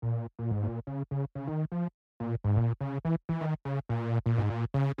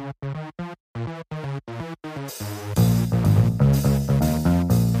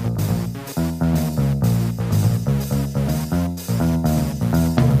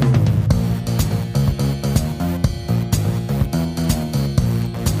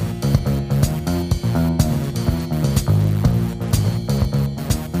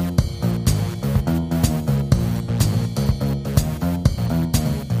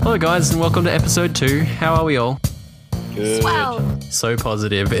Hello guys and welcome to episode 2. How are we all? Good. Swell. So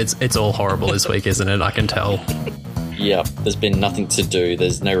positive. It's all horrible this week, isn't it? I can tell. Yep, there's been nothing to do.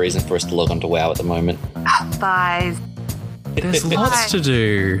 There's no reason for us to log on to WoW at the moment. Thighs. There's lots to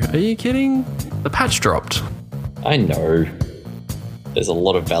do. Are you kidding? The patch dropped. I know. There's a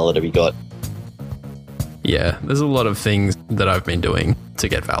lot of Valor to be got. Yeah, there's a lot of things that I've been doing to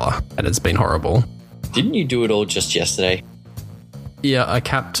get Valor, and it's been horrible. Didn't you do it all just yesterday? Yeah, I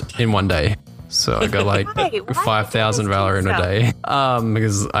capped in one day. So I got like Why? 5,000 Valor in a day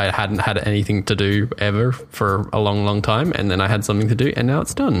because I hadn't had anything to do ever for a long, long time. And then I had something to do and now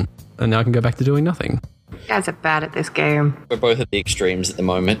it's done. And now I can go back to doing nothing. You guys are bad at this game. We're both at the extremes at the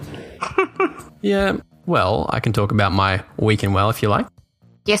moment. Yeah, well, I can talk about my week in WoW if you like.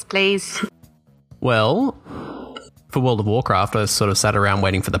 Yes, please. Well, for World of Warcraft, I sort of sat around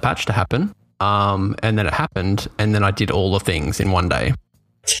waiting for the patch to happen. And then it happened. And then I did all the things in one day.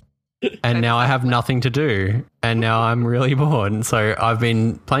 And now I have nothing to do, and now I'm really bored. So I've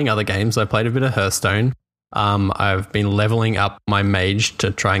been playing other games. I played a bit of Hearthstone. I've been leveling up my mage to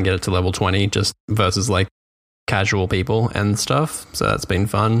try and get it to level 20, just versus like casual people and stuff. So that's been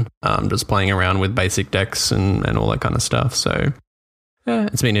fun. Just playing around with basic decks and all that kind of stuff. So yeah,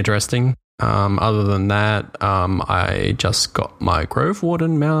 it's been interesting. Other than that, I just got my Grove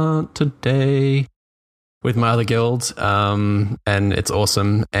Warden mount today with my other guild, and it's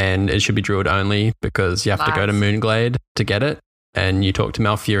awesome, and it should be Druid only because you have to go to Moonglade to get it, and you talk to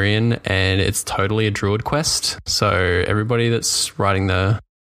Malfurion, and it's totally a Druid quest, so everybody that's riding the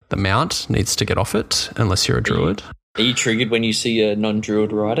mount needs to get off it, unless you're a Druid. Are you triggered when you see a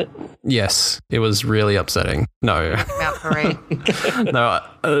non-Druid ride it? Yes, it was really upsetting. No. Mount Parade. No,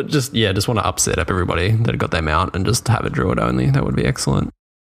 just want to upset up everybody that got their mount and just have a Druid only. That would be excellent.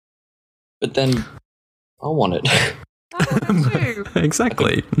 But then I want it. I want to.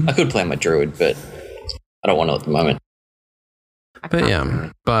 Exactly. I could play my Druid, but I don't want it at the moment. But yeah,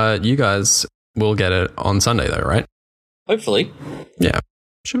 but you guys will get it on Sunday though, right? Hopefully. Yeah,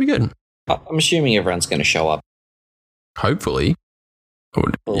 should be good. I'm assuming everyone's going to show up. Hopefully.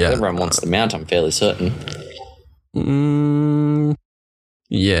 Well, Yeah. everyone wants the mount, I'm fairly certain.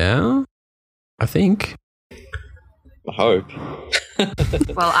 Yeah, I think. I hope.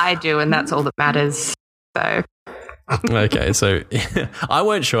 Well, I do, and that's all that matters. So Okay, so I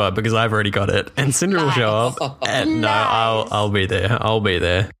won't show up because I've already got it, and Cinder will show up. And no, I'll be there. I'll be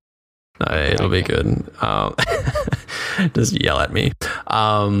there. No, it'll be good. Just yell at me.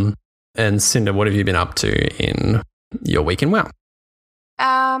 And Cinder, what have you been up to in your week in WoW?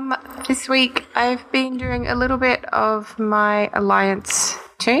 this week I've been doing a little bit of my Alliance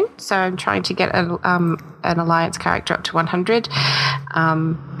tune, so I'm trying to get an Alliance character up to 100.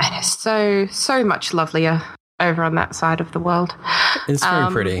 And it's so much lovelier over on that side of the world. It's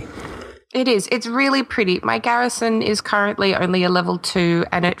very pretty. It is. It's really pretty. My garrison is currently only a level 2,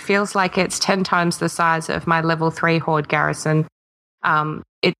 and it feels like it's 10 times the size of my level 3 Horde garrison.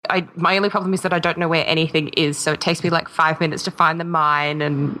 My only problem is that I don't know where anything is, so it takes me like 5 minutes to find the mine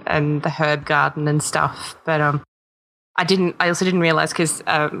and the herb garden and stuff. But I also didn't realize, because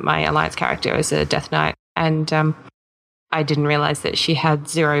my Alliance character is a Death Knight, and I didn't realize that she had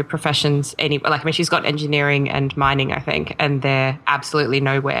 0 professions anywhere. Like, I mean, she's got engineering and mining, I think, and they're absolutely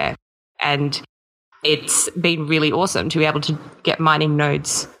nowhere. And it's been really awesome to be able to get mining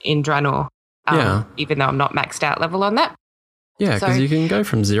nodes in Draenor, even though I'm not maxed out level on that. Yeah, because you can go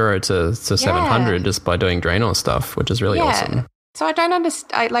from 0 to 700 just by doing Draenor stuff, which is really awesome. So I don't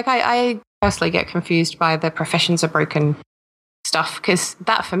understand. I personally get confused by the professions are broken stuff, because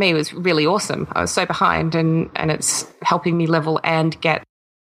that for me was really awesome. I was so behind, and it's helping me level and get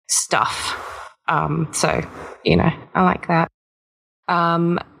stuff. So, I like that.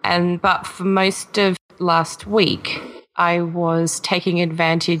 But for most of last week, I was taking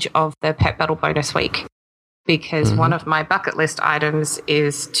advantage of the pet battle bonus week, because one of my bucket list items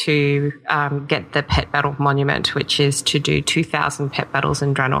is to get the pet battle monument, which is to do 2,000 pet battles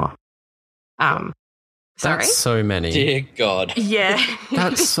in Draenor. Sorry? That's so many. Dear God. Yeah.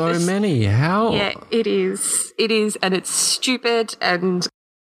 That's so many. How? Yeah, it is. It is, and it's stupid, and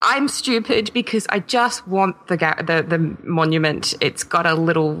I'm stupid because I just want the monument. It's got a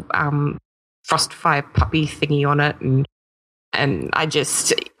little Frostfire puppy thingy on it, and I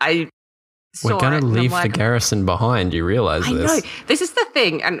We're going to leave the garrison behind. You realize this? I know. This is the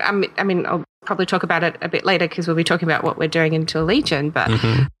thing, and I mean, I'll probably talk about it a bit later because we'll be talking about what we're doing into Legion. But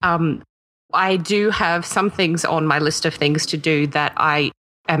I do have some things on my list of things to do that I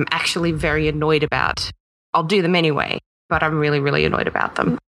am actually very annoyed about. I'll do them anyway, but I'm really, really annoyed about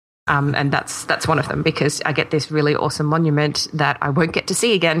them. And that's one of them because I get this really awesome monument that I won't get to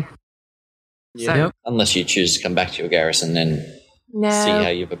see again. Yeah. So, Unless you choose to come back to your garrison and see how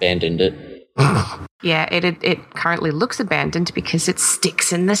you've abandoned it. Yeah, it currently looks abandoned because it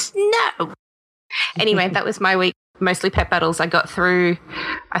sticks in the snow. Anyway, that was my week. Mostly pet battles. I got through,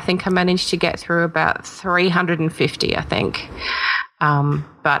 I think I managed to get through about 350, I think.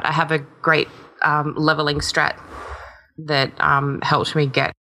 But I have a great leveling strat that helped me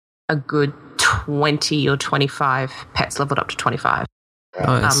get a good 20 or 25 pets leveled up to 25.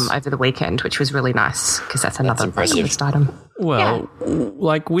 Nice. Over the weekend, which was really nice because that's another impressive. list item. Well,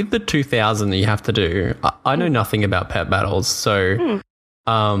 like with the 2,000 that you have to do, I know nothing about pet battles. So,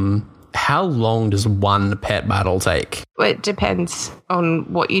 how long does one pet battle take? Well, it depends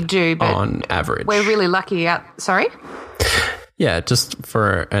on what you do, but on average? we're really lucky out. Sorry? Yeah, just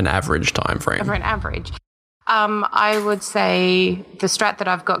for an average time frame. For an average. I would say the strat that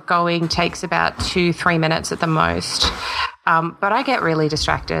I've got going takes about 2-3 minutes at the most. But I get really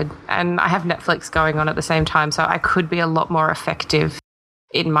distracted and I have Netflix going on at the same time, so I could be a lot more effective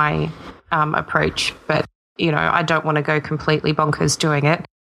in my approach. But, I don't want to go completely bonkers doing it.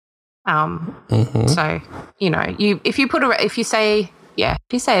 So, if you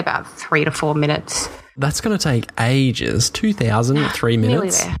say about 3 to 4 minutes. That's going to take ages. 2,000, 3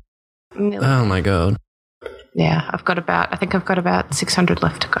 minutes? Nearly there. Oh, my God. Yeah, I've got about 600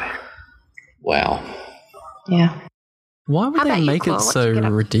 left to go. Wow. Yeah. Why would How they about you, make Claw? it What'd so you get up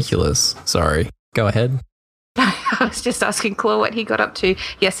to? ridiculous? Sorry. Go ahead. I was just asking Claw what he got up to.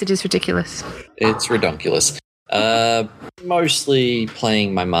 Yes, it is ridiculous. It's redonkulous. Mostly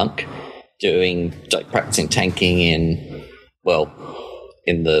playing my monk, practicing tanking in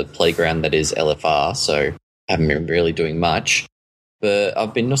the playground that is LFR, so I haven't been really doing much. But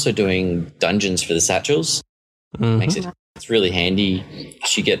I've been also doing dungeons for the satchels. It's really handy.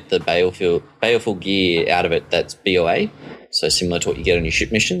 You get the baleful gear out of it that's BOA, so similar to what you get on your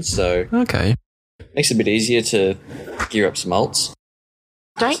ship missions. So Okay. makes it a bit easier to gear up some ults.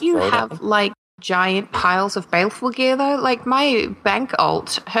 Don't you throw it at have, giant piles of baleful gear, though? Like, my bank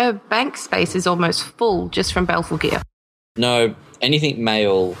ult, her bank space is almost full just from baleful gear. No, anything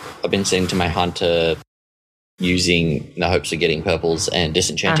male I've been sending to my hunter using the hopes of getting purples and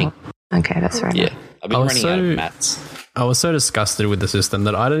disenchanting. Okay, that's fair enough. Yeah, I've been running out of mats. I was so disgusted with the system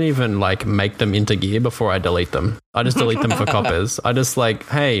that I don't even make them into gear before I delete them. I just delete them for coppers. I just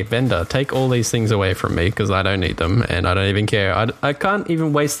hey, vendor, take all these things away from me because I don't need them and I don't even care. I can't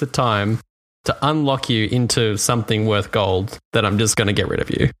even waste the time to unlock you into something worth gold that I'm just going to get rid of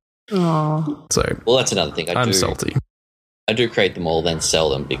you. Oh. So, Well, that's another thing. I'm salty. I do create them all, then sell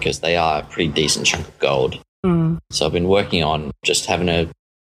them because they are a pretty decent chunk of gold. Mm. So I've been working on just having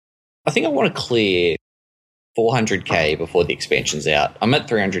I think I want to clear 400k before the expansion's out. I'm at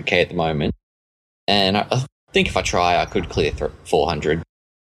 300k at the moment, and I think if I try, I could clear 400.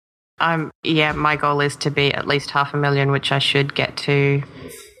 My goal is to be at least 500,000, which I should get to.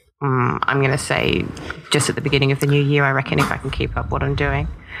 I'm going to say just at the beginning of the new year, I reckon, if I can keep up what I'm doing.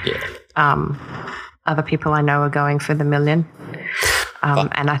 Yeah. Other people I know are going for the 1 million,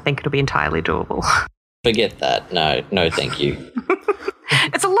 and I think it'll be entirely doable. Forget that. No, thank you.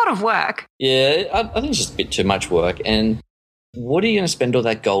 It's a lot of work. Yeah, I think it's just a bit too much work. And what are you going to spend all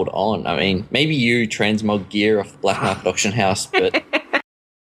that gold on? I mean, maybe you transmog gear off the Black Market Auction House, but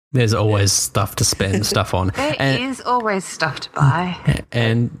There's always stuff to spend stuff on. There is always stuff to buy.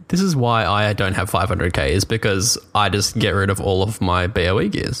 And this is why I don't have 500k, is because I just get rid of all of my BOE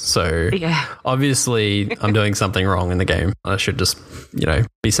gears. So obviously I'm doing something wrong in the game. I should just,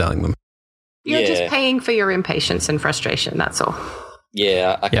 be selling them. You're just paying for your impatience and frustration, that's all.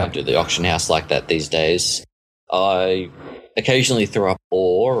 Yeah, I can't do the auction house like that these days. I occasionally throw up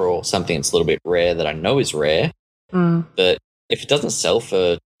ore or something that's a little bit rare that I know is rare, but if it doesn't sell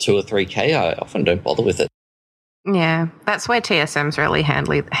for 2 or 3k, I often don't bother with it. Yeah, that's where TSM's really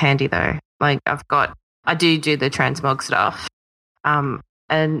handy though. I do the transmog stuff,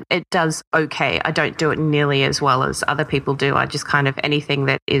 and it does okay. I don't do it nearly as well as other people do. I just kind of, anything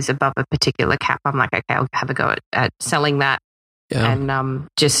that is above a particular cap, I'm like, okay, I'll have a go at selling that. Yeah. And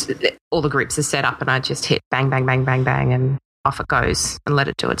just all the groups are set up and I just hit bang, bang, bang, bang, bang, and off it goes and let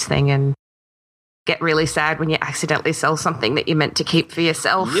it do its thing, and get really sad when you accidentally sell something that you meant to keep for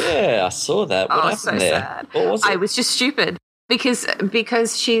yourself. Yeah, I saw that. What happened so there? Sad. What was it? I was just stupid because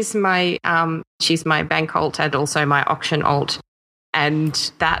she's my bank alt and also my auction alt,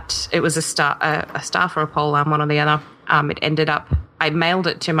 and that it was a star or a pole arm, one or the other. It ended up, I mailed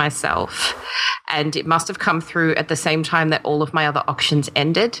it to myself, and it must have come through at the same time that all of my other auctions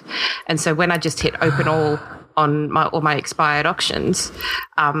ended. And so when I just hit open all on all my expired auctions,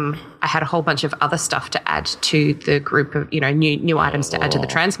 I had a whole bunch of other stuff to add to the group of, new items to add to the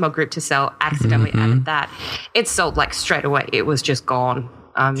transmog group to sell. Accidentally added that. It sold like straight away. It was just gone.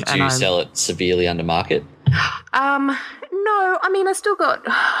 Did you sell it severely under market? No, I mean, I still got,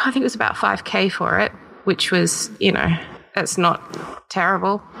 I think it was about 5K for it, which was, that's not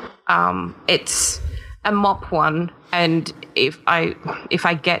terrible. It's a mop one, and if I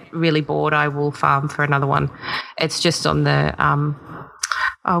get really bored, I will farm for another one. It's just on the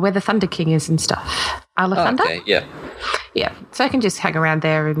where the Thunder King is and stuff. Isle of Thunder? Okay, yeah. Yeah, so I can just hang around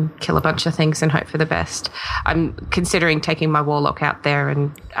there and kill a bunch of things and hope for the best. I'm considering taking my Warlock out there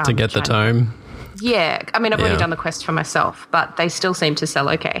and to get the tome. Yeah, I mean, I've already done the quest for myself, but they still seem to sell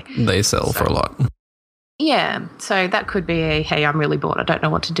okay. They sell for a lot. Yeah, so that could be a, hey, I'm really bored, I don't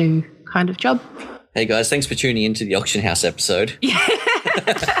know what to do kind of job. Hey guys, thanks for tuning into the Auction House episode.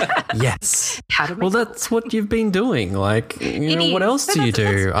 Yes. Well, that's what you've been doing. Like, what else do you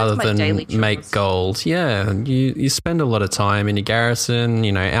do other than make gold? Yeah, you spend a lot of time in your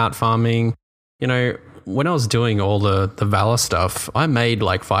garrison, out farming. When I was doing all the Valor stuff, I made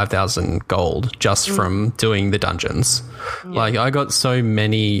like 5,000 gold just from doing the dungeons. Yeah. Like, I got so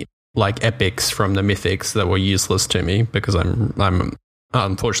many like epics from the mythics that were useless to me because I'm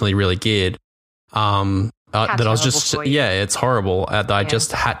unfortunately really geared. That I was just it's horrible. I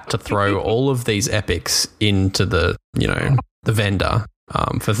just had to throw all of these epics into the the vendor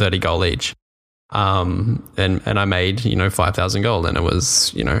for 30 gold each. And I made 5,000 gold, and it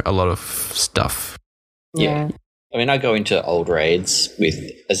was a lot of stuff. Yeah. I mean, I go into old raids with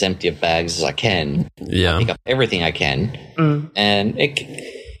as empty of bags as I can. Yeah. I pick up everything I can. And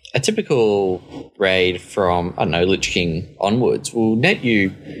a typical raid from, I don't know, Lich King onwards will net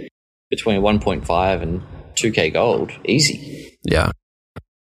you between 1.5 and 2k gold. Easy. Yeah.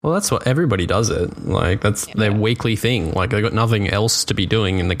 Well, that's what everybody does it. Like, that's their weekly thing. Like, they've got nothing else to be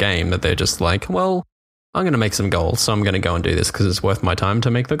doing in the game that they're just like, well, I'm going to make some gold, so I'm going to go and do this because it's worth my time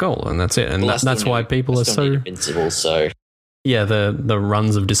to make the gold, and that's it. And that's why people are so invincible. So yeah, the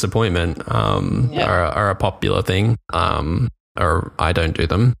runs of disappointment are a popular thing. Or I don't do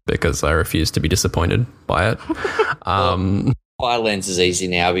them because I refuse to be disappointed by it. Firelands is easy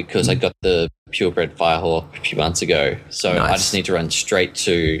now because I got the purebred Firehawk a few months ago, so I just need to run straight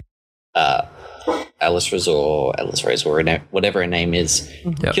to Alice or whatever her name is,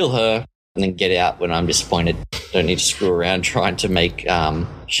 kill her, and then get out when I'm disappointed. Don't need to screw around trying to make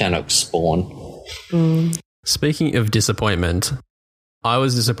Shannock spawn. Speaking of disappointment, I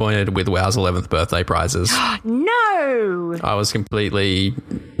was disappointed with WoW's 11th birthday prizes. No! I was completely...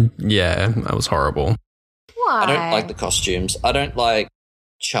 Yeah, that was horrible. Why? I don't like the costumes. I don't like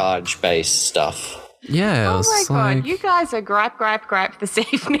charge-based stuff. Yeah, oh my god, you guys are gripe this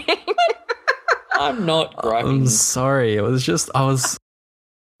evening. I'm not griping. I'm sorry. It was just... I was...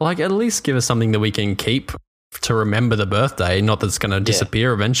 Like, at least give us something that we can keep to remember the birthday, not that's going to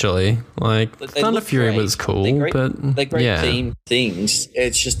disappear eventually. Like, Thunder Fury was cool, they're great themed things.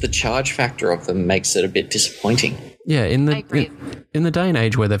 It's just the charge factor of them makes it a bit disappointing. Yeah, in the day and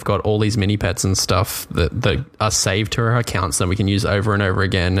age where they've got all these mini pets and stuff that are saved to our accounts that we can use over and over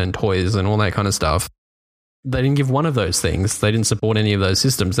again, and toys and all that kind of stuff, they didn't give one of those things. They didn't support any of those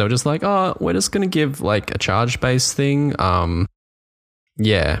systems. They were just like, oh, we're just going to give like a charge-based thing.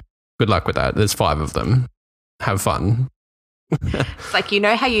 Yeah, good luck with that. There's 5 of them. Have fun. It's like,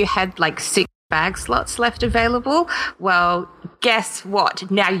 how you had like 6 bag slots left available? Well, guess what?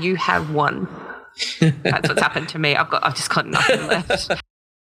 Now you have 1. That's what's happened to me. I've just got nothing left.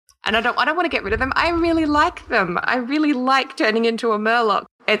 And I don't want to get rid of them. I really like them. I really like turning into a Murloc.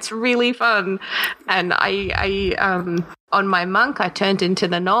 It's really fun. And I on my monk, I turned into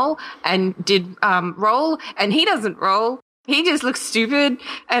the Gnoll and did roll, and he doesn't roll. He just looks stupid,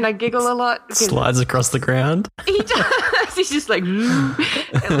 and I giggle a lot. Slides across the ground. He does. He's just like,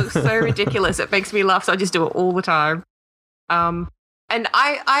 it looks so ridiculous. It makes me laugh, so I just do it all the time. And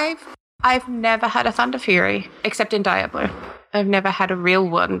I've never had a Thunder Fury, except in Diablo. I've never had a real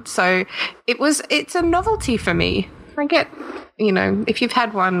one. So it's a novelty for me. I get, if you've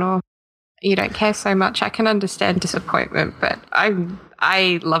had one or you don't care so much, I can understand disappointment, but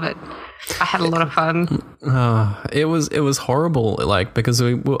I love it. I had a lot of fun. It was horrible, like, because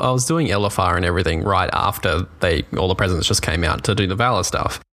I was doing LFR and everything right after all the presents just came out to do the Valor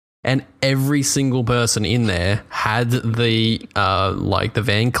stuff, and every single person in there had the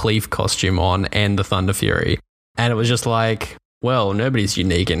Van Cleef costume on and the Thunder Fury, and it was just like, well, nobody's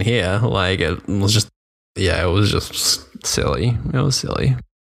unique in here. Like, it was just silly. It was silly.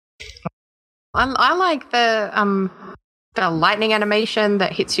 I like the The lightning animation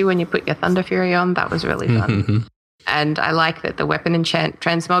that hits you when you put your Thunder Fury on, that was really fun. And I like that the weapon enchant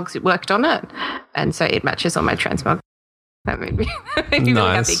transmogs worked on it. And so it matches on my transmog. That made me really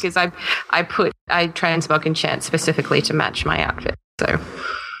happy because I transmog enchant specifically to match my outfit. So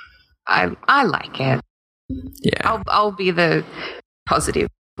I like it. Yeah. I'll be the positive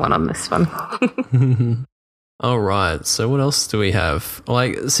one on this one. All right. So what else do we have?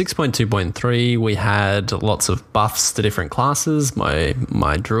 Like 6.2.3, we had lots of buffs to different classes.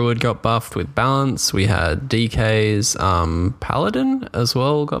 My druid got buffed with balance. We had DK's paladin as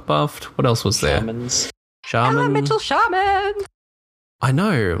well got buffed. What else was there? Shaman. Elemental shaman. I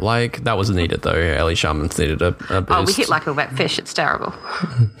know. Like that wasn't needed though. Ellie Shamans needed a boost. Oh, we hit like a wet fish. It's terrible.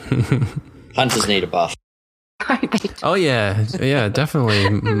 Hunters need a buff. Oh yeah, definitely.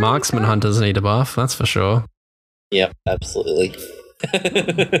 Marksman hunters need a buff. That's for sure. Yep, absolutely.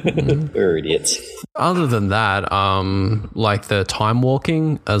 We're idiots. Other than that, like the time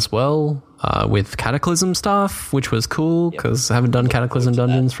walking as well, with Cataclysm stuff, which was cool because I haven't done Cataclysm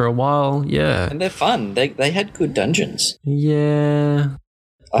dungeons for a while. Yeah, and they're fun. They had good dungeons. Yeah,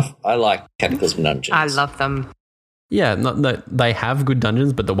 I like Cataclysm dungeons. I love them. Yeah, they have good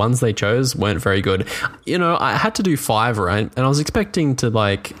dungeons, but the ones they chose weren't very good. You know, I had to do 5, right? And I was expecting to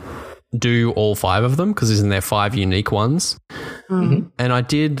like do all 5 of them because isn't there 5 unique ones? Mm-hmm. And I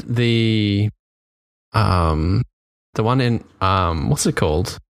did the one in what's it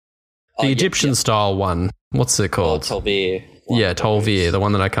called? The Egyptian style one. What's it called? Tol'vir. Yeah, Tol'vir, the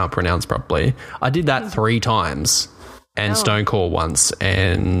one that I can't pronounce properly. I did that 3 times, and Stonecore once,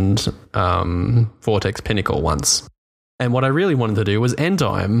 and Vortex Pinnacle once. And what I really wanted to do was End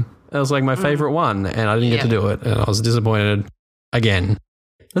Time. That was like my favorite one, and I didn't get to do it, and I was disappointed again.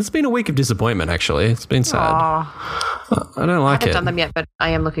 It's been a week of disappointment, actually. It's been sad. Aww. I don't like it. I haven't done them yet, but I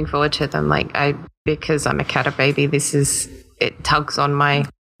am looking forward to them. Like because I'm a Cata baby, it tugs on my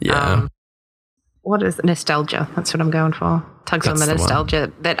what is it? Nostalgia? That's what I'm going for. Tugs on the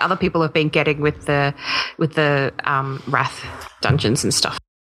nostalgia that other people have been getting with the Wrath dungeons and stuff.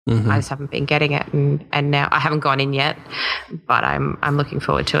 Mm-hmm. I just haven't been getting it, and now I haven't gone in yet, but I'm looking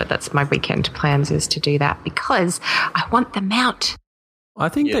forward to it. That's my weekend plans is to do that because I want the mount. I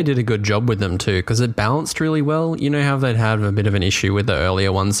think they did a good job with them too because it balanced really well. You know how they'd had a bit of an issue with the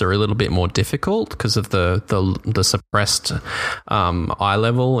earlier ones that are a little bit more difficult because of the suppressed eye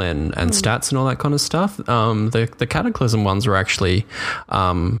level and stats and all that kind of stuff. The Cataclysm ones were actually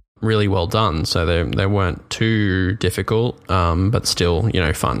really well done, so they weren't too difficult, but still,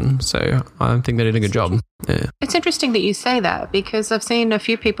 fun. So I think they did a good job. Yeah. It's interesting that you say that because I've seen a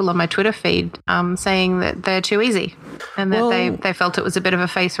few people on my Twitter feed saying that they're too easy and that they felt it was a bit of a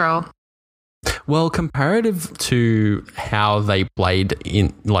face roll. Well, comparative to how they played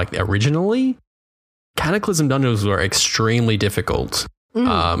in like originally, Cataclysm dungeons were extremely difficult.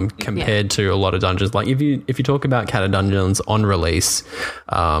 Compared to a lot of dungeons. Like if you talk about Cata dungeons on release,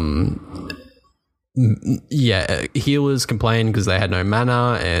 healers complained because they had no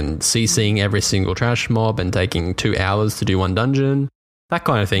mana and CCing every single trash mob and taking 2 hours to do one dungeon. That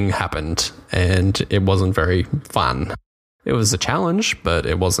kind of thing happened and it wasn't very fun. It was a challenge, but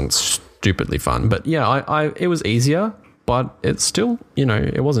it wasn't stupidly fun. But yeah, it was easier. But it's still,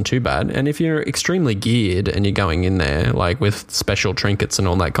 it wasn't too bad. And if you're extremely geared and you're going in there, like with special trinkets and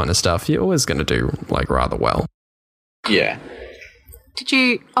all that kind of stuff, you're always going to do like rather well. Yeah. Did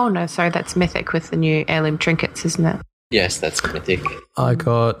you? Oh no, sorry, that's Mythic with the new heirloom trinkets, isn't it? Yes, that's Mythic. I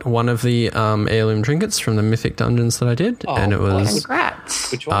got one of the heirloom trinkets from the Mythic dungeons that I did, and it was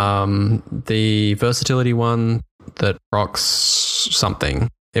congrats. Which one? The versatility one that procs something.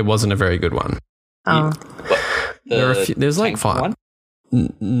 It wasn't a very good one. Oh. There's like 5. One?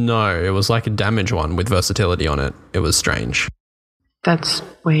 No, it was like a damage one with versatility on it. It was strange. That's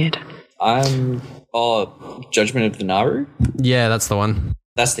weird. Judgment of the Naru? Yeah, that's the one.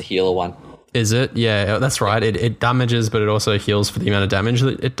 That's the healer one. Is it? Yeah, that's right. It damages, but it also heals for the amount of damage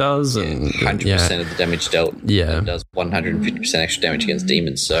that it does. And 100% of the damage dealt. Yeah. It does 150% extra damage against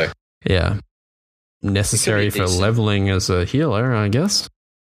demons, so. Yeah. Necessary for leveling as a healer, I guess.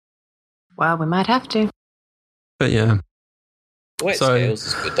 Well, we might have to. But yeah. The way it scales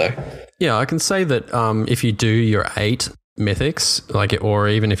is good though. Yeah, I can say that if you do your 8 mythics, or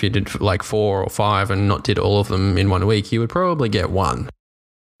even if you did like 4 or 5 and did all of them in 1 week, you would probably get 1.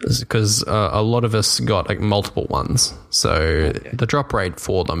 Because a lot of us got like multiple ones, so the drop rate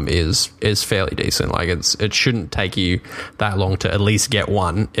for them is fairly decent. Like it shouldn't take you that long to at least get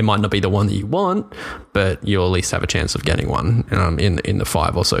 1. It might not be the one that you want, but you'll at least have a chance of getting 1 in the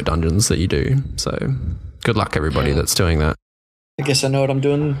 5 or so dungeons that you do. So good luck, everybody that's doing that. I guess I know what I'm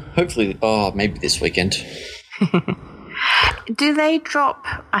doing. Hopefully, maybe this weekend. Do they drop?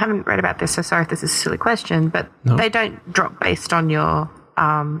 I haven't read about this, so sorry if this is a silly question, but they don't drop based on your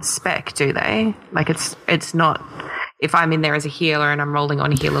spec, do they? Like it's not. If I'm in there as a healer and I'm rolling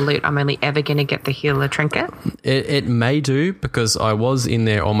on healer loot, I'm only ever going to get the healer trinket? It may do, because I was in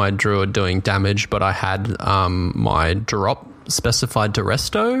there on my druid doing damage, but I had my drop specified to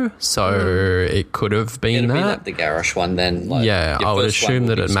resto, so it could have been It'll that. be like the Garrosh one then. Like yeah, I would assume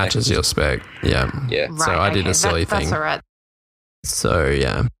that it matches your spec. Yeah. Yeah. Right, so I did a silly thing. That's all right. So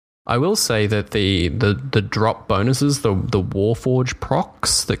yeah, I will say that the drop bonuses, the Warforge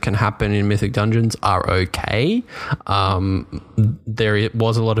procs that can happen in Mythic Dungeons are okay. There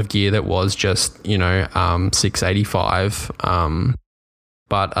was a lot of gear that was just 685,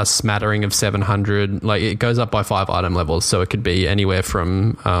 but a smattering of 700. Like it goes up by 5 item levels, so it could be anywhere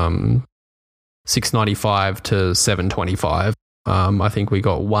from 695 to 725. I think we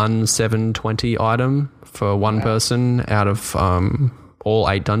got one 720 item for one person out of all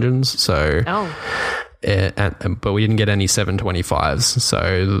 8 dungeons. So, but we didn't get any 725s.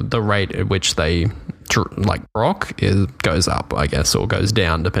 So the rate at which they proc goes up, I guess, or goes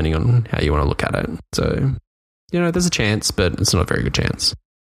down depending on how you want to look at it. So, there's a chance, but it's not a very good chance.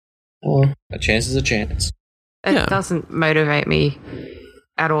 Well, a chance is a chance. It doesn't motivate me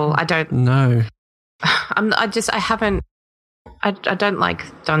at all. I don't. No. I don't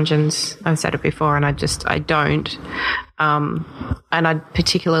like dungeons. I've said it before, and I don't. And I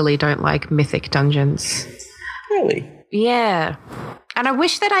particularly don't like mythic dungeons. Really? Yeah. And I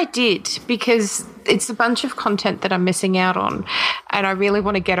wish that I did, because it's a bunch of content that I'm missing out on, and I really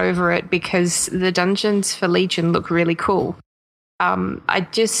want to get over it because the dungeons for Legion look really cool. I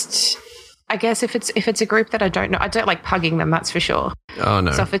guess if it's a group that I don't know, I don't like pugging them, that's for sure. Oh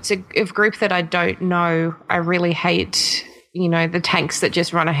no. So if it's a group that I don't know, I really hate the tanks that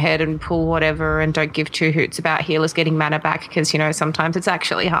just run ahead and pull whatever and don't give two hoots about healers getting mana back, because sometimes it's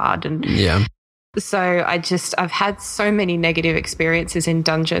actually hard. And yeah. So I've had so many negative experiences in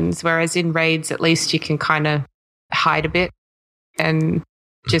dungeons, whereas in raids at least you can kind of hide a bit and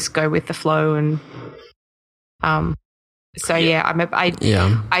just go with the flow. And I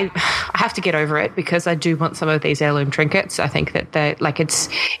have to get over it, because I do want some of these heirloom trinkets. I think that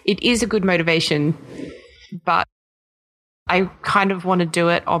it is a good motivation, but I kind of want to do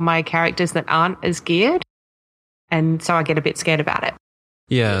it on my characters that aren't as geared, and so I get a bit scared about it.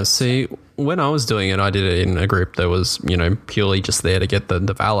 Yeah, see, when I was doing it, I did it in a group that was, purely just there to get the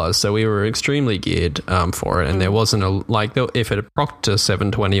Valor, so we were extremely geared for it, and there wasn't if it had procced to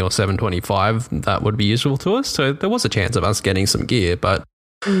 720 or 725, that would be useful to us, so there was a chance of us getting some gear, but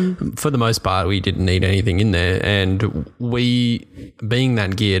for the most part, we didn't need anything in there, and we, being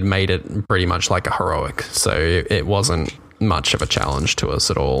that geared, made it pretty much like a heroic, so it wasn't much of a challenge to us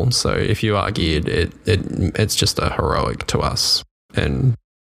at all. So if you are geared, it's just a heroic to us. And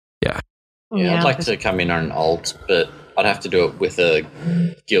yeah, I'd like to come in on an alt, but I'd have to do it with a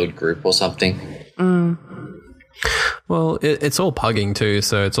guild group or something. Well, it's all pugging too,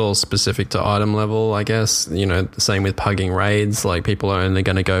 so it's all specific to item level, I guess. The same with pugging raids. Like, people are only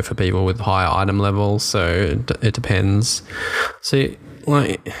going to go for people with higher item levels, so it depends. See,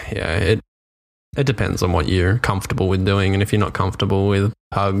 it depends on what you're comfortable with doing, and if you're not comfortable with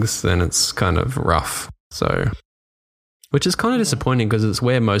pugs, then it's kind of rough. So, which is kind of disappointing, because it's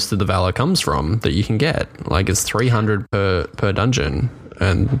where most of the Valor comes from that you can get. Like, it's 300 per dungeon,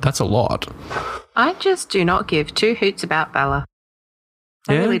 and that's a lot. I just do not give two hoots about Valor.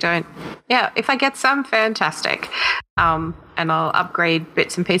 I really don't. Yeah, if I get some, fantastic. And I'll upgrade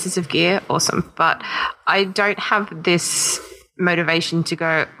bits and pieces of gear, awesome. But I don't have this motivation to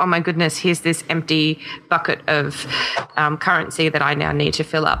go, oh my goodness, here's this empty bucket of currency that I now need to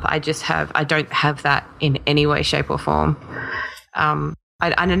fill up. I don't have that in any way, shape or form.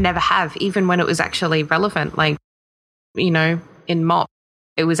 I never have, even when it was actually relevant. Like, in MOP,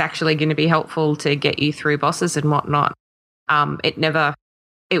 it was actually going to be helpful to get you through bosses and whatnot.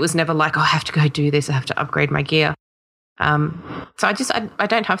 It was never like, oh, I have to go do this, I have to upgrade my gear. So I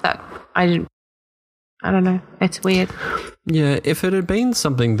don't have that. I don't know. It's weird. Yeah, if it had been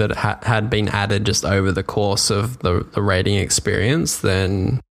something that had been added just over the course of the raiding experience,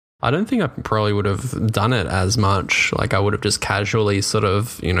 then I don't think I probably would have done it as much. Like, I would have just casually sort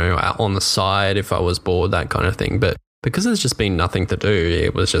of, out on the side if I was bored, that kind of thing. But because there's just been nothing to do,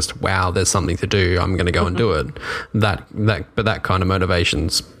 it was just, wow, there's something to do, I'm going to go and do it. But that kind of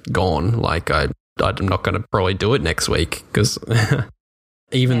motivation's gone. Like, I'm not going to probably do it next week, because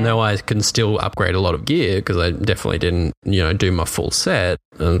even though I can still upgrade a lot of gear, because I definitely didn't, do my full set,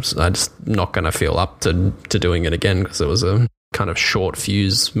 I'm just not going to feel up to doing it again, because it was a kind of short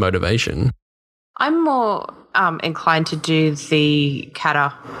fuse motivation. I'm more inclined to do the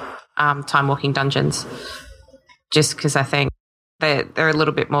Kata time walking dungeons, just because I think they're a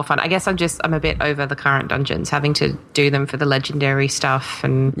little bit more fun. I guess I'm a bit over the current dungeons, having to do them for the legendary stuff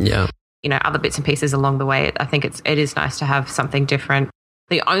and other bits and pieces along the way. I think it is nice to have something different.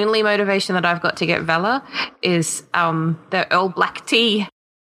 The only motivation that I've got to get Vela is the Earl Black tea.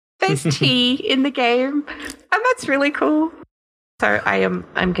 There's tea in the game, and that's really cool. So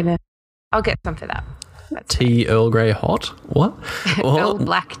I'll get some for that. That's tea Earl Grey hot? What? Earl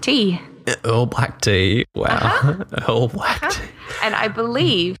Black tea. Earl Black tea. Wow. Earl Black tea. And I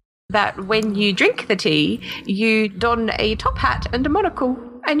believe that when you drink the tea, you don a top hat and a monocle,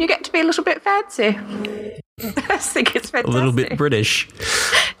 and you get to be a little bit fancy. I think it's fantastic. A little bit British.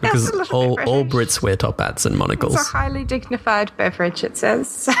 Because all Brits wear top hats and monocles. It's a highly dignified beverage, it says.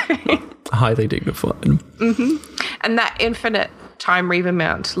 So. Highly dignified. Mm-hmm. And that infinite time Reaver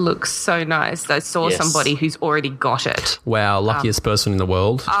mount looks so nice. I saw somebody who's already got it. Wow, luckiest person in the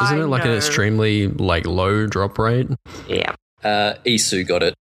world. Isn't it like an extremely low drop rate? Yeah. Isu got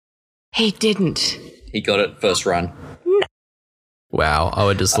it. He didn't. He got it first run. No. Wow, I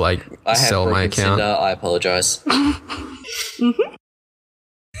would just sell my account. Cinder, I apologize.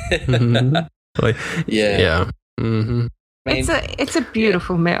 Yeah. Mm-hmm. It's a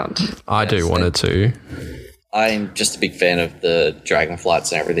beautiful mount. I do want it to. I'm just a big fan of the dragon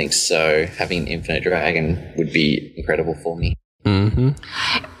flights and everything, so having an infinite dragon would be incredible for me. Mm-hmm.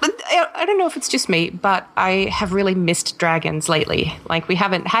 But I don't know if it's just me, but I have really missed dragons lately. We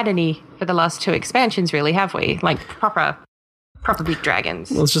haven't had any for the last 2 expansions, really, have we? Proper big dragons.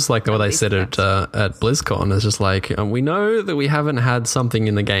 Well, it's just like what they said at BlizzCon. It's just we know that we haven't had something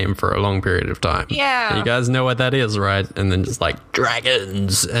in the game for a long period of time. Yeah. And you guys know what that is, right? And then just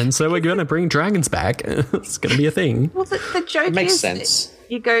dragons. And so we're going to bring dragons back. It's going to be a thing. Well, the joke it makes is sense.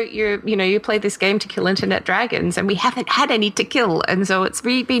 You play this game to kill internet dragons, and we haven't had any to kill. And so it's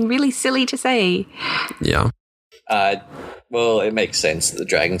been really silly to say. Yeah. Well, it makes sense that the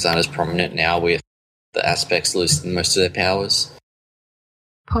dragons aren't as prominent now with the aspects losing most of their powers.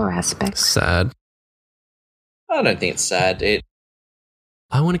 Poor aspects. Sad. I don't think it's sad.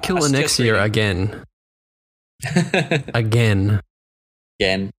 I want to kill the next year again. Again.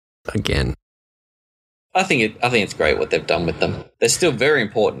 I think it's great what they've done with them. They're still very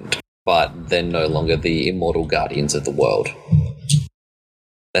important, but they're no longer the immortal guardians of the world.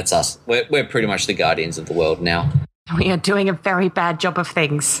 That's us. We're pretty much the guardians of the world now. We are doing a very bad job of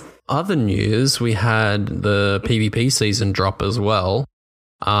things. Other news, we had the PvP season drop as well.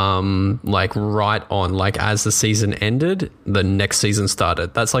 Right on, as the season ended, the next season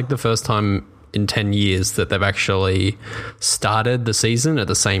started. That's the first time in 10 years that they've actually started the season at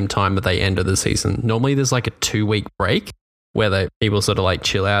the same time that they ended the season. Normally there's a 2-week break where people sort of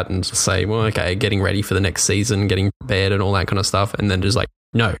chill out and just say, well, okay, getting ready for the next season, getting prepared and all that kind of stuff. And then just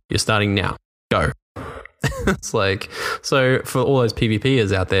no, you're starting now. Go. It's so for all those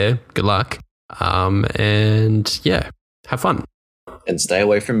PvPers out there, good luck. And yeah, have fun. And stay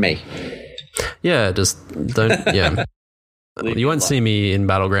away from me. Yeah, just don't, yeah. You won't see me in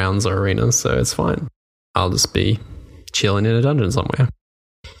battlegrounds or arenas, so it's fine. I'll just be chilling in a dungeon somewhere.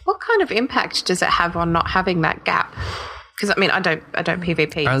 What kind of impact does it have on not having that gap? Because I don't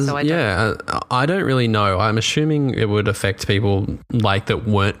PvP, so I don't. Yeah, I don't really know. I'm assuming it would affect people that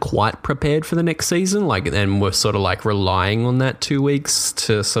weren't quite prepared for the next season, and were sort of relying on that 2 weeks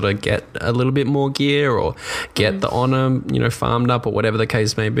to sort of get a little bit more gear or get the honor, farmed up or whatever the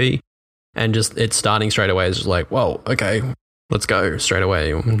case may be. And just it's starting straight away is just whoa, okay, let's go straight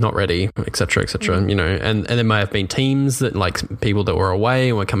away. I'm not ready, etc., etc. And there may have been teams that people that were away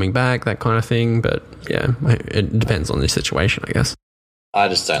and were coming back, that kind of thing. But yeah, it depends on the situation, I guess. I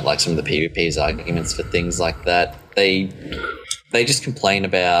just don't like some of the PvP's arguments for things like that. They just complain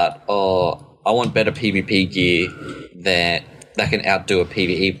about, I want better PvP gear that can outdo a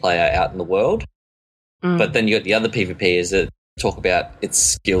PvE player out in the world. But then you got the other PvPers that talk about it's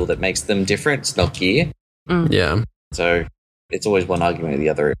skill that makes them different. It's not gear. Yeah. So it's always one argument or the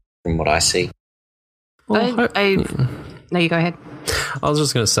other from what I see. Well, no, you go ahead. I was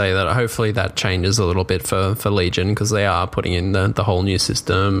just going to say that hopefully that changes a little bit for Legion, because they are putting in the whole new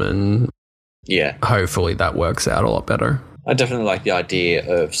system, and yeah, hopefully that works out a lot better. I definitely like the idea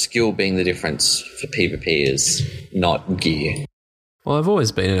of skill being the difference for PvP is not gear. Well, I've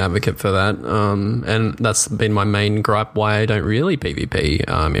always been an advocate for that, and that's been my main gripe why I don't really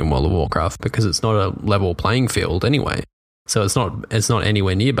PvP in World of Warcraft, because it's not a level playing field anyway. So it's not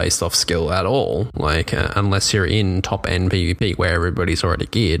anywhere near based off skill at all. Like unless you're in top end PvP where everybody's already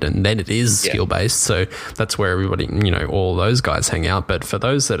geared, and then it is skill based. So that's where everybody, all those guys hang out. But for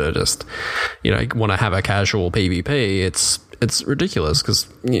those that are just, want to have a casual PvP, it's ridiculous because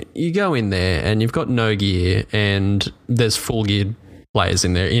you go in there and you've got no gear and there's full geared players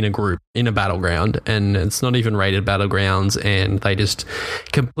in there in a group in a battleground, and it's not even rated battlegrounds, and they just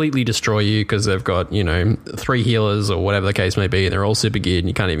completely destroy you because they've got 3 healers or whatever the case may be, and they're all super geared and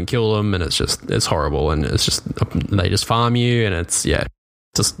you can't even kill them, and it's horrible, and it's just they just farm you, and it's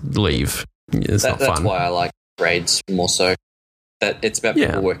just leave. It's not fun. That's why I like raids more so. That it's about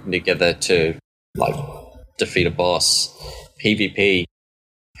people working together to like defeat a boss. PvP,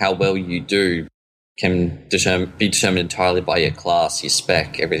 how well you do can be determined entirely by your class, your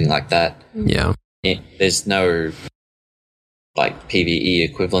spec, everything like that. Yeah. There's no like PvE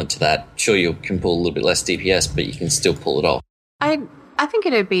equivalent to that. Sure, you can pull a little bit less DPS, but you can still pull it off. I think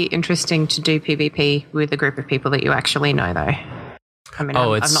it'd be interesting to do PvP with a group of people that you actually know, though. I mean,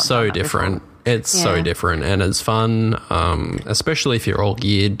 it's so different. It's so different, and it's fun, especially if you're all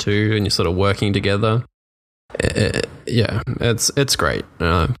geared too, and you're sort of working together. It's great.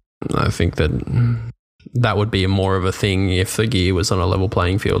 I think that would be more of a thing if the gear was on a level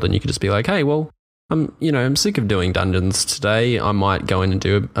playing field, and you could just be like, hey, well, I'm sick of doing dungeons today. I might go in and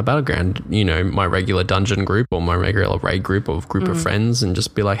do a battleground, my regular dungeon group or my regular raid group or group of friends, and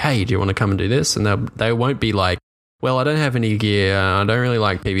just be like, hey, do you want to come and do this? And they won't be like, well, I don't have any gear. I don't really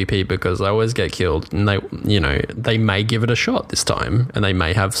like PvP because I always get killed. And they may give it a shot this time, and they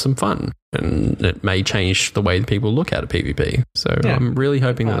may have some fun, and it may change the way people look at a PvP. So I'm really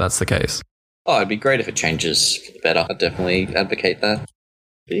hoping that that's the case. Oh, it'd be great if it changes for the better. I'd definitely advocate that.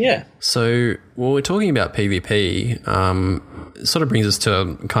 But yeah. So when we're talking about PvP, it sort of brings us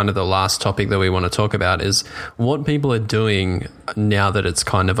to kind of the last topic that we want to talk about is what people are doing now that it's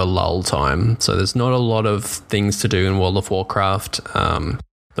kind of a lull time. So there's not a lot of things to do in World of Warcraft.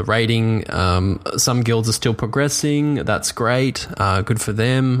 The rating, some guilds are still progressing. That's great. Good for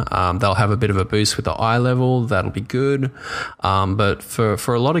them. They'll have a bit of a boost with the eye level. That'll be good. But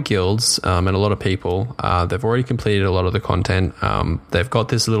for a lot of guilds and a lot of people, they've already completed a lot of the content. They've got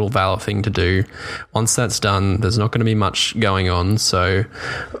this little Valor thing to do. Once that's done, there's not going to be much going on. So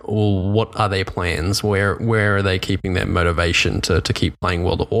what are their plans? Where are they keeping their motivation to keep playing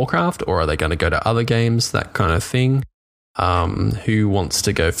World of Warcraft? Or are they going to go to other games? That kind of thing. Who wants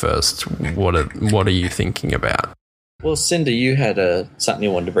to go first? What are you thinking about? Well, Cinder, you had something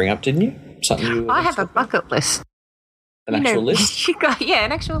you wanted to bring up, didn't you? I have a bucket list. An actual list?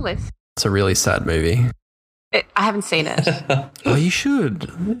 An actual list. It's a really sad movie. I haven't seen it. Oh, you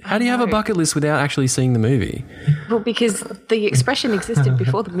should. How do you have a bucket list without actually seeing the movie? Well, because the expression existed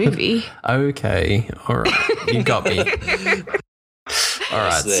before the movie. Okay, all right, you got me. All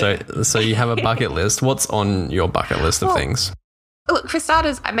right, so you have a bucket list. What's on your bucket list of things? Look, for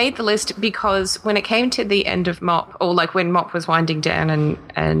starters, I made the list because when it came to the end of MOP, or like when MOP was winding down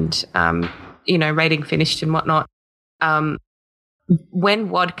and rating finished and whatnot, when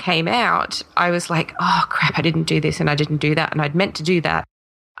WOD came out, I was like, oh crap, I didn't do this and I didn't do that and I'd meant to do that.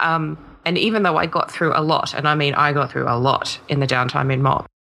 And even though I got through a lot, and I mean I got through a lot in the downtime in MOP,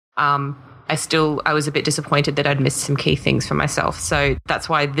 I was a bit disappointed that I'd missed some key things for myself. So that's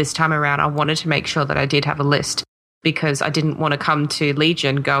why this time around I wanted to make sure that I did have a list, because I didn't want to come to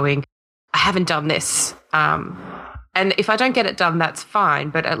Legion going, I haven't done this. And if I don't get it done, that's fine,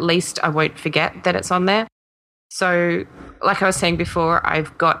 but at least I won't forget that it's on there. So like I was saying before,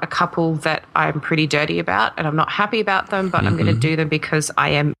 I've got a couple that I'm pretty dirty about and I'm not happy about them, but I'm going to do them because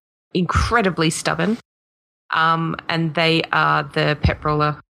I am incredibly stubborn. And they are the pet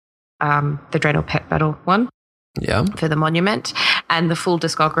brawler, the Draenor Pet Battle one for the Monument, and the full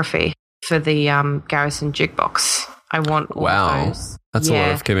discography for the Garrison Jukebox. I want all of those. That's a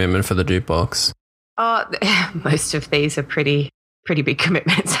lot of commitment for the jukebox. Most of these are pretty big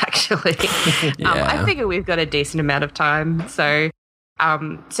commitments, actually. I figure we've got a decent amount of time. So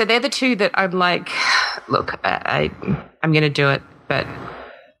they're the two that I'm like, look, I'm going to do it, but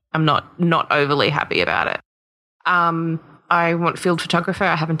I'm not overly happy about it. I want field photographer.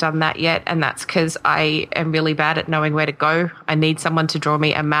 I haven't done that yet, and that's because I am really bad at knowing where to go. I need someone to draw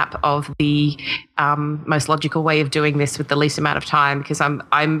me a map of the most logical way of doing this with the least amount of time, because I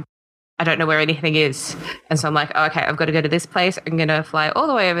don't know where anything is. And so I'm like, okay, I've got to go to this place. I'm going to fly all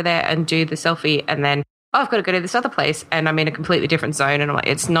the way over there and do the selfie, and then I've got to go to this other place, and I'm in a completely different zone. And I'm like,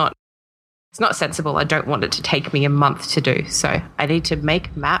 it's not sensible. I don't want it to take me a month to do. So I need to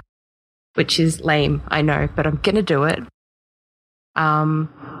make a map, which is lame, I know, but I'm going to do it.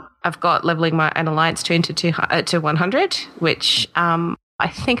 I've got leveling an alliance 2 to 100, which I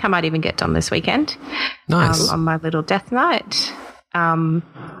think I might even get done this weekend. Nice. On my little death knight.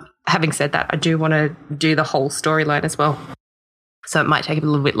 Having said that, I do want to do the whole storyline as well. So it might take a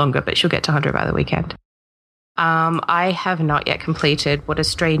little bit longer, but she'll get to 100 by the weekend. I have not yet completed what a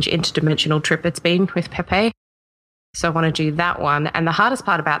strange interdimensional trip it's been with Pepe. So I want to do that one. And the hardest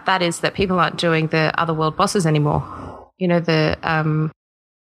part about that is that people aren't doing the otherworld bosses anymore. You know, the... and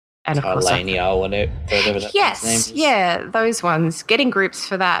of course, Tarlania or whatever that yes, name is. Yeah, those ones. Getting groups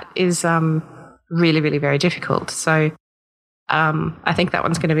for that is really, really very difficult. So I think that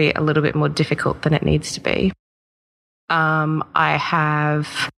one's going to be a little bit more difficult than it needs to be. I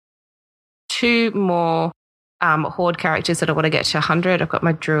have 2 more Horde characters that I want to get to 100. I've got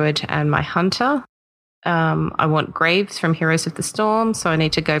my Druid and my Hunter. I want Graves from Heroes of the Storm, so I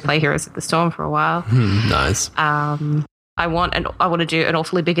need to go play Heroes of the Storm for a while. Nice. I want to do an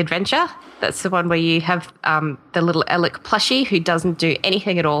awfully big adventure. That's the one where you have the little Alec plushie who doesn't do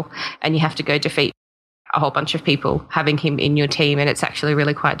anything at all, and you have to go defeat a whole bunch of people, having him in your team, and it's actually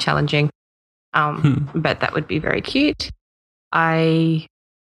really quite challenging. But that would be very cute. I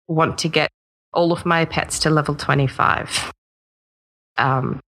want to get all of my pets to level 25.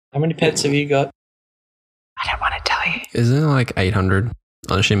 How many pets have you got? I don't want to tell you. Isn't it like 800?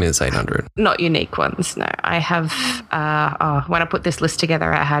 I'm assuming it's 800. Not unique ones, no. I have, when I put this list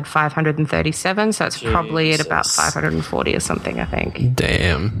together, I had 537, so it's probably at about 540 or something, I think.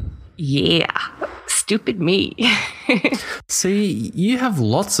 Damn. Yeah. Stupid me. See, you have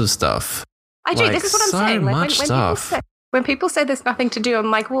lots of stuff. I do. Like, this is what I'm so saying. Like, much stuff. When people say there's nothing to do, I'm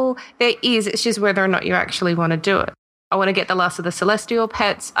like, well, there is. It's just whether or not you actually want to do it. I want to get the last of the Celestial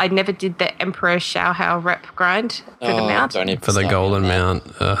pets. I never did the Emperor Xiaohao rep grind for the mount. For the golden mount.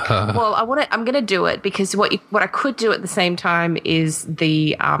 Well, I'm going to do it because what I could do at the same time is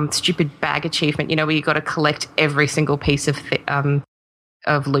the stupid bag achievement. You know, where you got to collect every single piece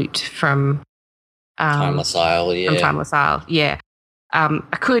of loot from Timeless Isle. Yeah. From Timeless Isle. Yeah.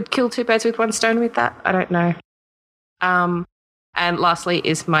 I could kill 2 birds with 1 stone with that. I don't know. And lastly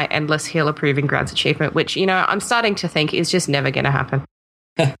is my Endless Healer Proving Grounds achievement, which, you know, I'm starting to think is just never going to happen.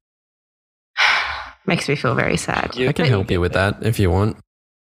 Makes me feel very sad. I can help you with that if you want.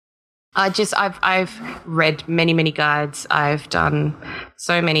 I've read many, many guides. I've done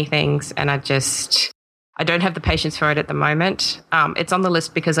so many things, and I don't have the patience for it at the moment. It's on the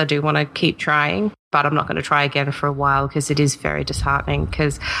list because I do want to keep trying, but I'm not going to try again for a while because it is very disheartening,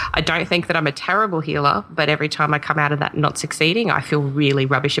 because I don't think that I'm a terrible healer, but every time I come out of that not succeeding, I feel really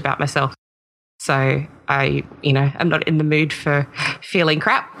rubbish about myself. So I'm not in the mood for feeling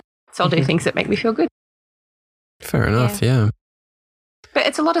crap. So I'll do things that make me feel good. Fair enough, yeah. But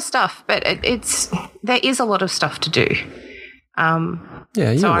it's a lot of stuff, but there is a lot of stuff to do.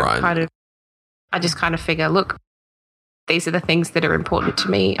 Yeah, you're right. I just kind of figure, look, these are the things that are important to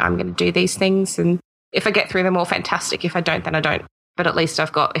me. I'm going to do these things. And if I get through them all, fantastic. If I don't, then I don't. But at least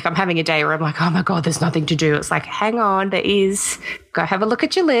if I'm having a day where I'm like, oh my God, there's nothing to do. It's like, hang on, there is. Go have a look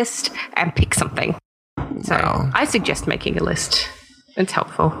at your list and pick something. So I suggest making a list. It's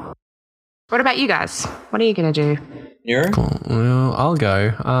helpful. What about you guys? What are you going to do? Cool. Well, I'll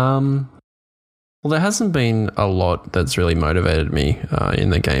go. Well, there hasn't been a lot that's really motivated me in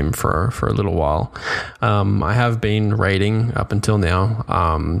the game for a little while. I have been raiding up until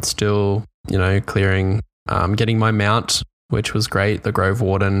now. Still, clearing, getting my mount, which was great. The Grove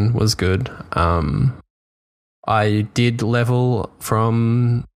Warden was good. I did level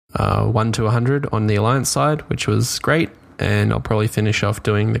from 1 to 100 on the Alliance side, which was great. And I'll probably finish off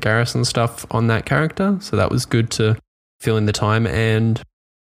doing the garrison stuff on that character. So that was good to fill in the time and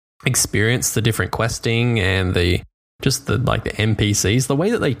experience the different questing and the NPCs. The way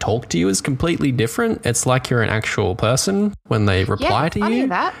that they talk to you is completely different. It's like you're an actual person when they reply to you. I knew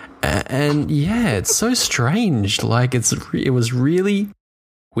that. And yeah, it's so strange. Like it was really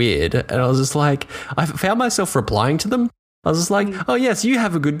weird. And I was just like, I found myself replying to them. I was just like, oh yes, you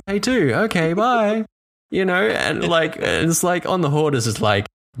have a good day too. Okay, bye. And it's like on the Horde is just like,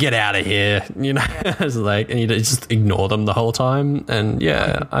 get out of here, It's like, and you just ignore them the whole time. And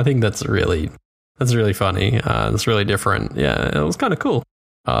yeah, I think that's really funny. It's really different. Yeah, it was kind of cool.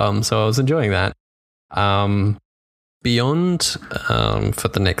 So I was enjoying that. Beyond, for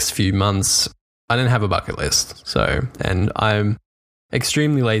the next few months, I didn't have a bucket list. So, and I'm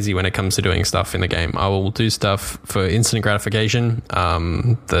extremely lazy when it comes to doing stuff in the game. I will do stuff for instant gratification.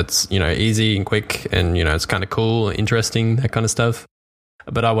 That's, easy and quick and, it's kind of cool, interesting, that kind of stuff.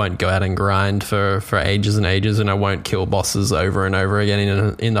 But I won't go out and grind for ages and ages, and I won't kill bosses over and over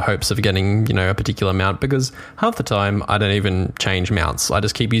again in the hopes of getting, a particular mount, because half the time I don't even change mounts. I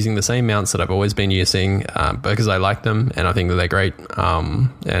just keep using the same mounts that I've always been using because I like them and I think that they're great.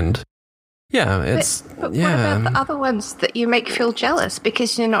 And yeah, it's... But what about the other ones that you make feel jealous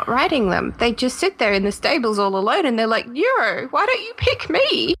because you're not riding them? They just sit there in the stables all alone and they're like, Neuro, why don't you pick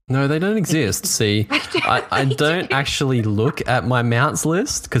me? No, they don't exist. See, I don't actually look at my mounts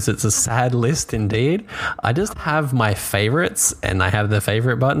list because it's a sad list indeed. I just have my favorites and I have the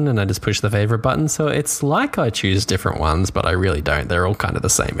favorite button and I just push the favorite button. So it's like I choose different ones, but I really don't. They're all kind of the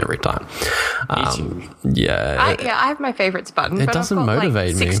same every time. Yeah. I have my favorites button. It but doesn't I've got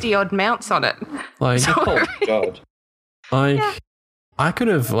motivate me. 60 odd mounts on it. Like, Oh, God. I could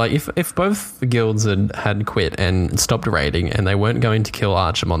have, like, if both the guilds had quit and stopped raiding and they weren't going to kill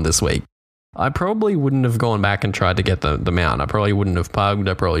Archimon this week, I probably wouldn't have gone back and tried to get the mount. I probably wouldn't have pugged.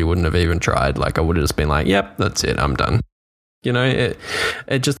 I probably wouldn't have even tried. Like, I would have just been like, yep, that's it. I'm done. It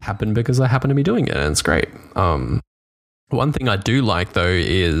just happened because I happen to be doing it and it's great. One thing I do like, though,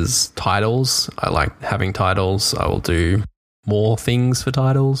 is titles. I like having titles. I will do more things for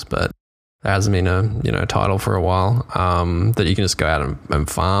titles, but there hasn't been a title for a while that you can just go out and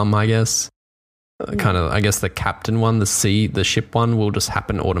farm, I guess. Kind of, I guess the captain one, the ship one will just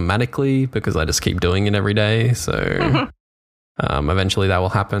happen automatically because I just keep doing it every day. So eventually that will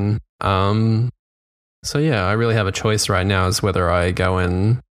happen. So yeah, I really have a choice right now as whether I go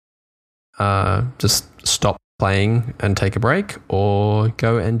and just stop playing and take a break or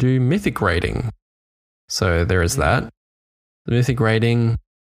go and do mythic raiding. So there is that. The mythic raiding,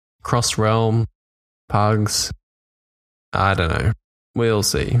 cross realm, pugs, I don't know. We'll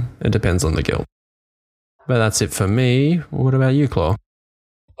see. It depends on the guild. But that's it for me. What about you, Claw?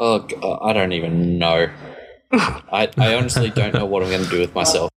 Oh, I don't even know. I honestly don't know what I'm going to do with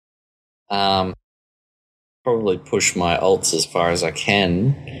myself. Probably push my ults as far as I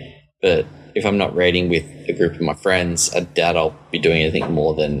can, but if I'm not raiding with a group of my friends, I doubt I'll be doing anything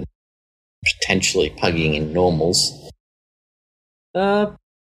more than potentially pugging in normals. I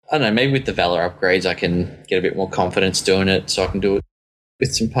don't know, maybe with the Valor upgrades I can get a bit more confidence doing it so I can do it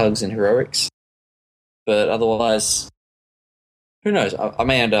with some pugs and heroics. But otherwise, who knows? I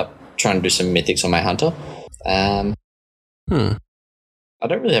may end up trying to do some mythics on my hunter. I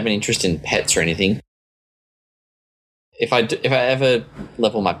don't really have any interest in pets or anything. If I ever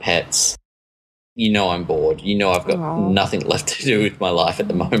level my pets, I'm bored. I've got nothing left to do with my life at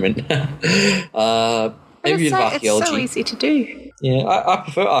the moment. Maybe with archaeology. It's so easy to do. Yeah, I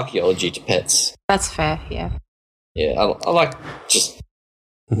prefer archaeology to pets. That's fair, yeah. Yeah, I like just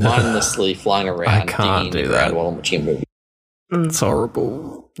mindlessly flying around, digging in the ground while I'm watching a movie. It's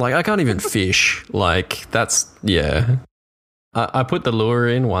horrible. Like, I can't even fish. Like, that's, yeah. I put the lure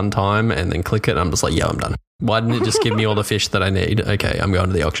in one time and then click it and I'm just like, yeah, I'm done. Why didn't it just give me all the fish that I need? Okay, I'm going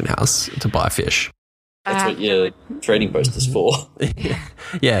to the auction house to buy fish. That's what your trading post is for.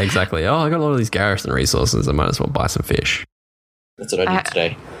 Yeah, exactly. Oh, I got all these garrison resources. I might as well buy some fish. That's what I did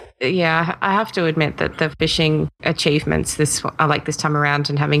today. Yeah, I have to admit that the fishing achievements I like this time around,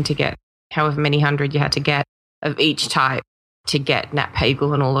 and having to get however many hundred you had to get of each type to get Nat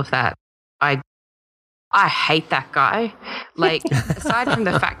Pagel and all of that. I hate that guy. Like, aside from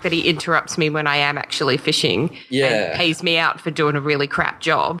the fact that he interrupts me when I am actually fishing and pays me out for doing a really crap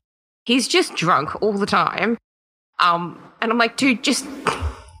job, he's just drunk all the time. And I'm like, dude, just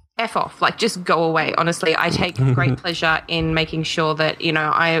F off. Like, just go away. Honestly, I take great pleasure in making sure that,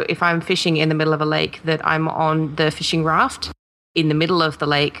 if I'm fishing in the middle of a lake, that I'm on the fishing raft in the middle of the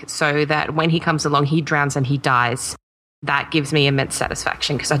lake so that when he comes along, he drowns and he dies. That gives me immense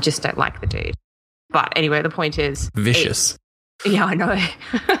satisfaction because I just don't like the dude. But anyway, the point is... Vicious. Yeah, I know.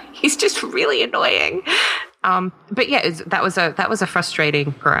 He's just really annoying. But yeah, that was a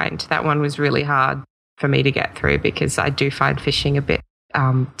frustrating grind. That one was really hard for me to get through because I do find fishing a bit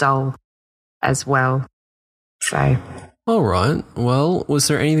dull as well. So... All right. Well, was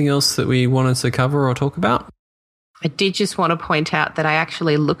there anything else that we wanted to cover or talk about? I did just want to point out that I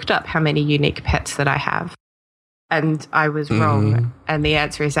actually looked up how many unique pets that I have. And I was wrong. And the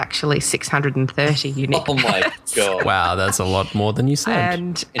answer is actually 630 unique Oh, my pets. God. Wow, that's a lot more than you said.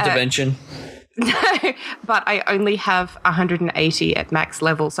 And, Intervention. No, but I only have 180 at max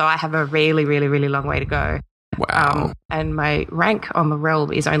level, so I have a really, really, really long way to go. Wow. And my rank on the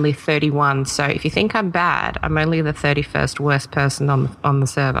realm is only 31, so if you think I'm bad, I'm only the 31st worst person on the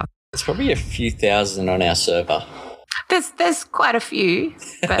server. There's probably a few thousand on our server. There's quite a few,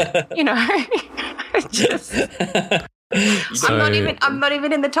 but, just... I'm not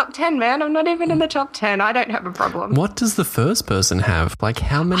even in the top 10, man. I'm not even in the top 10. I don't have a problem. What does the first person have? Like,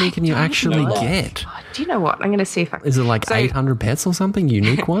 how many can you actually get? Do you know what? I'm going to see if I can. Is it like 800 pets or something?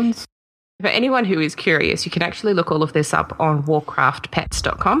 Unique ones? For anyone who is curious, you can actually look all of this up on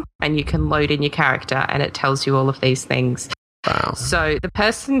warcraftpets.com and you can load in your character and it tells you all of these things. Wow. So the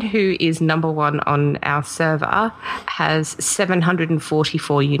person who is number one on our server has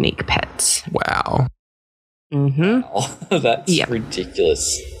 744 unique pets. Wow. Mm-hmm. Oh, that's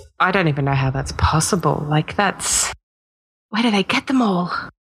ridiculous. I don't even know how that's possible. Like, where do they get them all?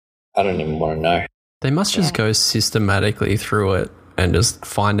 I don't even want to know. They must just go systematically through it and just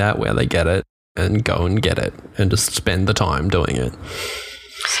find out where they get it and go and get it and just spend the time doing it.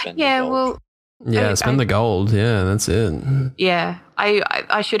 Spend the gold. Yeah, that's it. Yeah,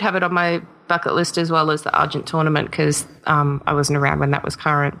 I should have it on my bucket list as well as the Argent tournament because I wasn't around when that was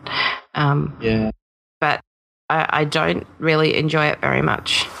current. But I don't really enjoy it very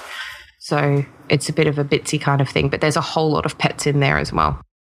much. So it's a bit of a bitsy kind of thing, but there's a whole lot of pets in there as well.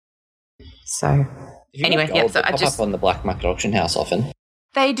 So anyway, so I just pop up on the black market auction house often.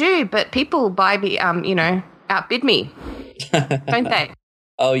 They do, but people buy me, outbid me, don't they?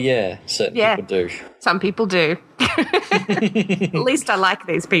 Oh yeah, certain people do. Some people do. At least I like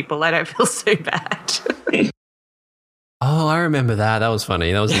these people. I don't feel so bad. Oh, I remember that. That was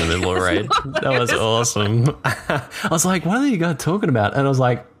funny. That was in the middle of a raid. That was awesome. I was like, what are you guys talking about? And I was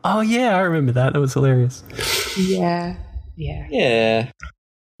like, oh, yeah, I remember that. That was hilarious. Yeah.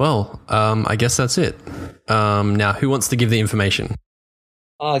 Well, I guess that's it. Now, who wants to give the information?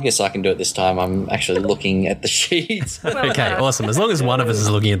 I guess I can do it this time. I'm actually looking at the sheets. Okay, awesome. As long as one of us is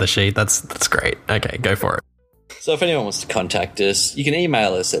looking at the sheet, that's great. Okay, go for it. So if anyone wants to contact us, you can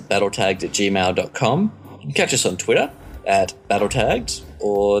email us at battletagged@gmail.com. You can catch us on Twitter at battletagged,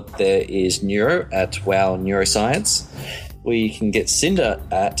 or there is Neuro at WoW Neuroscience. We can get Cinder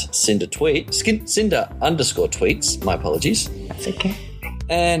at Cinder_tweets. My apologies. That's okay.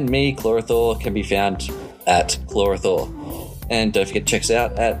 And me, Chlorathor, can be found at Chlorathor. And don't forget to check us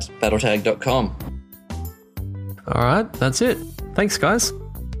out at battletag.com. All right, that's it. Thanks, guys.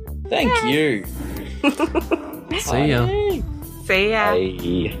 Thank you. See ya. See ya.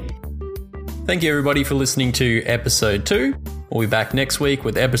 Bye. Thank you, everybody, for listening to episode 2. We'll be back next week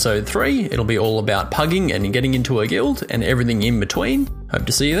with episode 3. It'll be all about pugging and getting into a guild and everything in between. Hope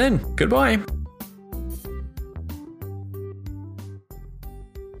to see you then. Goodbye.